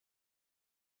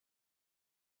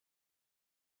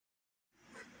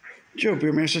Joe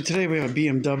Beermaster. Today we have a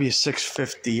BMW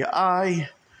 650i. I'm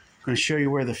going to show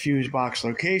you where the fuse box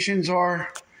locations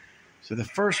are. So the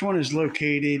first one is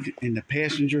located in the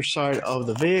passenger side of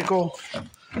the vehicle.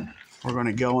 We're going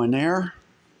to go in there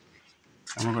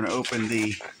and we're going to open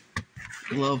the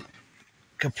glove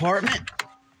compartment.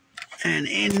 And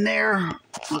in there,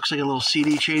 looks like a little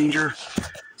CD changer.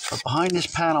 But behind this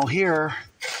panel here,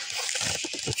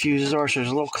 the fuses are. So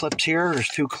there's little clips here. There's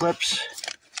two clips.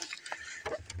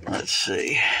 Let's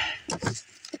see.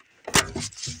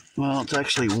 Well, it's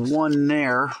actually one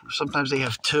there. Sometimes they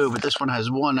have two, but this one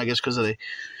has one, I guess, because of the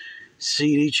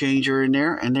CD changer in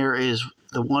there. And there is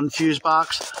the one fuse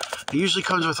box. It usually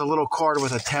comes with a little card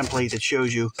with a template that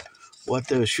shows you what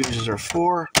those fuses are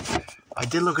for. I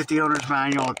did look at the owner's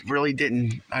manual. It really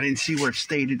didn't. I didn't see where it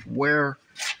stated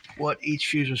what each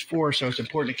fuse was for, so it's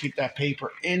important to keep that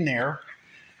paper in there.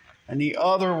 And the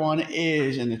other one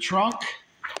is in the trunk.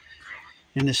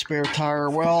 In the spare tire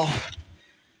well,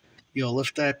 you'll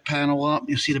lift that panel up,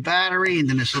 you'll see the battery, and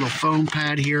then this little foam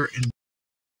pad here. And